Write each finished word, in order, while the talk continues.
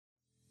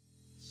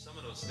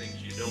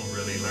things you don't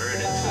really learn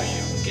until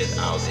you get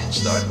out and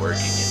start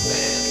working in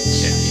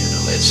bands. And,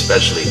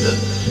 especially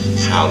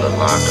how to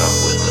lock up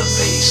with the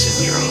bass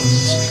and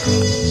drums.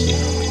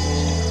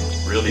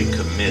 Really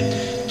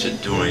commit to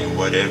doing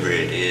whatever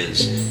it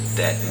is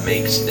that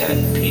makes that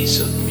piece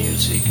of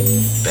music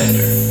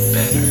better,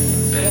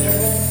 better,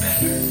 better.